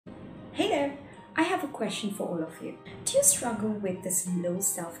Hey there! I have a question for all of you. Do you struggle with this low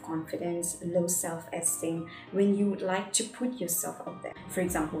self-confidence, low self-esteem when you would like to put yourself out there? For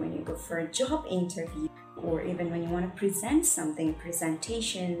example, when you go for a job interview or even when you want to present something,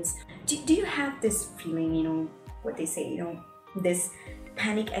 presentations. Do you have this feeling, what they say, this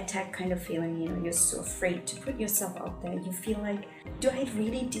panic attack kind of feeling, you're so afraid to put yourself out there. You feel like, do I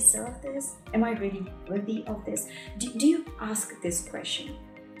really deserve this? Am I really worthy of this? Do you ask this question?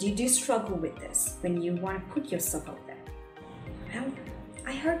 Do you struggle with this when you want to put yourself out there? Well,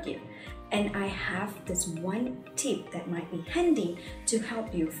 I heard you, and I have this one tip that might be handy to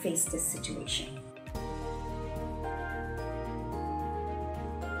help you face this situation.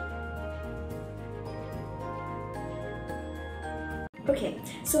 Okay,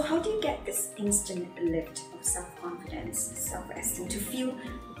 so how do you get this instant lift of self-confidence, self-esteem, to feel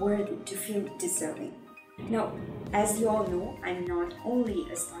worthy, to feel deserving? Now, as you all know, I'm not only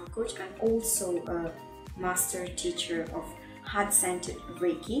a star coach, I'm also a master teacher of heart-centered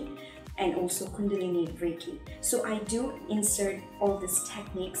Reiki and also Kundalini Reiki. So I do insert all these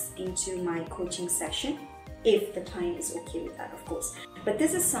techniques into my coaching session, if the client is okay with that, of course. But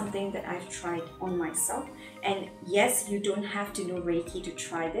this is something that I've tried on myself. And yes, you don't have to know Reiki to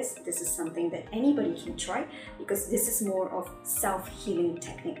try this. This is something that anybody can try because this is more of self-healing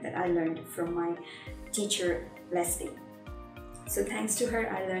technique that I learned from my teacher, Leslie. So thanks to her,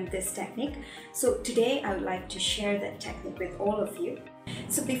 I learned this technique. So today I would like to share that technique with all of you.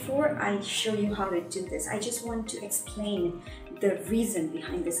 So before I show you how to do this, I just want to explain the reason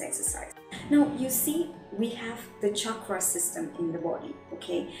behind this exercise. Now, you see, we have the chakra system in the body,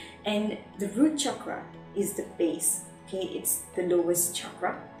 okay? And the root chakra is the base, okay? It's the lowest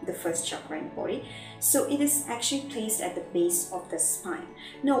chakra, the first chakra in the body. So it is actually placed at the base of the spine.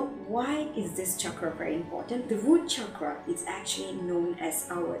 Now, why is this chakra very important? The root chakra is actually known as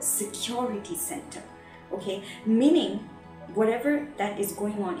our security center, okay? Meaning, whatever that is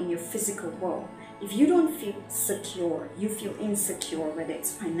going on in your physical world, if you don't feel secure, you feel insecure, whether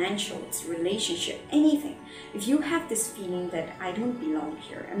it's financial, it's relationship, anything. If you have this feeling that I don't belong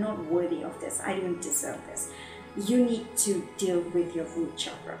here, I'm not worthy of this, I don't deserve this, you need to deal with your root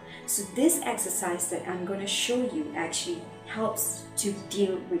chakra. So this exercise that I'm going to show you actually helps to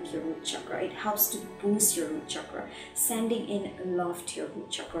deal with your root chakra. It helps to boost your root chakra, sending in love to your root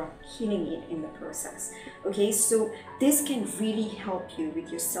chakra, healing it in the process. Okay, so this can really help you with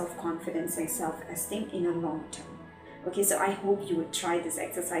your self-confidence and self-esteem in a long term. Okay, so I hope you would try this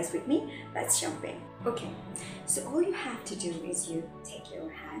exercise with me. Let's jump in. Okay, so all you have to do is you take your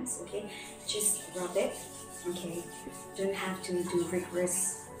hands, okay, just rub it. Okay, don't have to do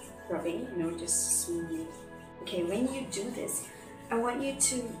rigorous rubbing, just smooth. Okay, when you do this, I want you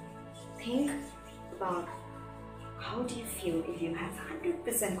to think about how do you feel if you have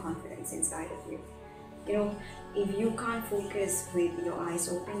 100% confidence inside of you. If you can't focus with your eyes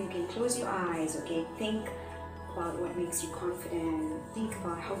open, you can close your eyes, okay? Think about what makes you confident. Think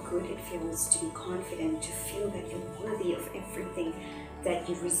about how good it feels to be confident, to feel that you're worthy of everything that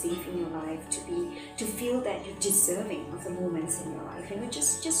you receive in your life, to feel that you're deserving of the moments in your life.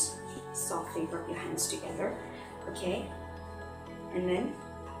 Just softly rub your hands together, okay? And then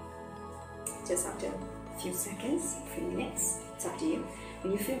just after a few seconds, a few minutes, it's up to you.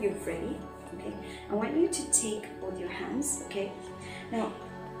 When you feel you're ready, okay, I want you to take both your hands, okay? Now,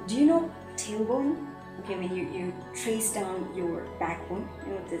 do you know tailbone? Okay, when you trace down your backbone,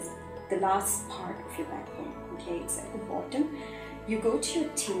 the last part of your backbone, okay, it's at the bottom. You go to your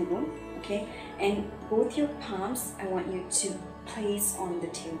tailbone, okay, and both your palms, I want you to place on the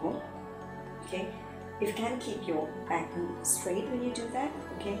tailbone, okay. If you can, keep your backbone straight when you do that,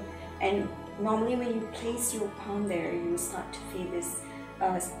 okay. And normally when you place your palm there, you start to feel this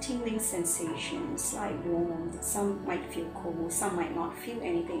tingling sensation, slight warmth. Some might feel cold, some might not feel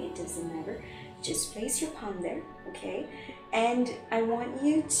anything, it doesn't matter. Just place your palm there, okay. And I want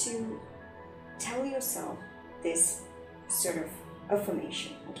you to tell yourself this sort of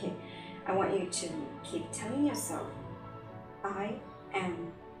affirmation, okay. I want you to keep telling yourself, I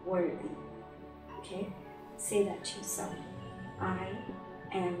am worthy, okay. Say that to yourself, I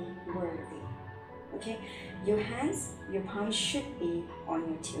am worthy, okay. Your hands, your palms should be on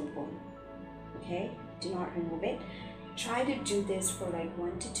your tailbone, okay. Do not remove it. Try to do this for like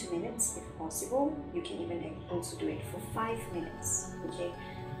 1 to 2 minutes if possible. You can even also do it for 5 minutes, okay.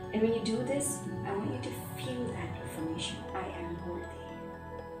 And when you do this, I want you to feel that affirmation, I am worthy.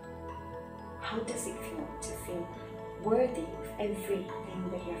 How does it feel to feel worthy of everything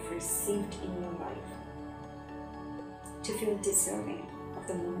that you have received in your life? To feel deserving of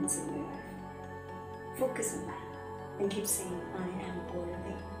the moments in your life. Focus on that and keep saying, I am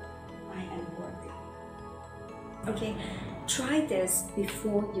worthy. Okay, try this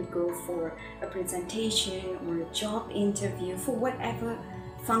before you go for a presentation or a job interview, for whatever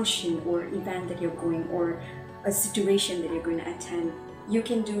function or event that you're going, or a situation that you're going to attend. You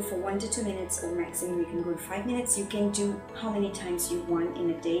can do for 1 to 2 minutes, or maximum you can go to 5 minutes. You can do how many times you want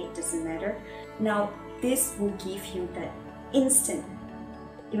in a day, it doesn't matter. Now this will give you that instant,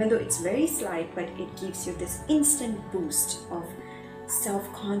 even though it's very slight, but it gives you this instant boost of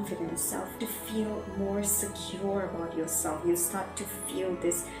self-confidence, to feel more secure about yourself. You start to feel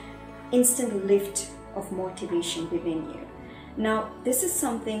this instant lift of motivation within you. Now, this is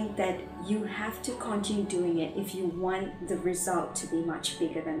something that you have to continue doing it if you want the result to be much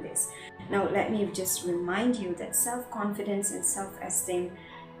bigger than this. Now, let me just remind you that self-confidence and self-esteem,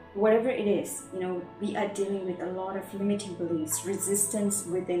 whatever it is, we are dealing with a lot of limiting beliefs, resistance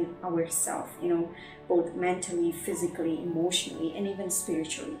within ourselves, both mentally, physically, emotionally, and even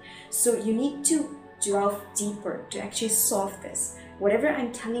spiritually. So you need to delve deeper to actually solve this. Whatever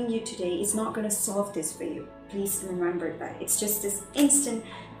I'm telling you today is not going to solve this for you. Please remember that. It's just this instant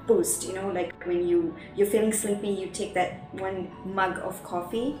boost, like when you're feeling sleepy, you take that 1 mug of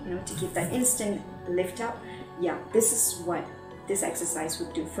coffee, to give that instant lift up. Yeah, this is what this exercise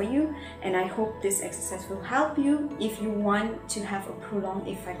would do for you, and I hope this exercise will help you. If you want to have a prolonged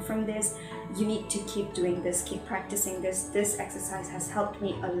effect from this, you need to keep doing this, keep practicing this. This exercise has helped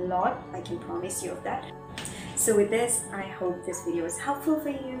me a lot, I can promise you of that. So with this, I hope this video was helpful for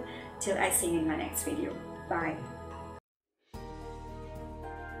you. Till I see you in my next video. Bye.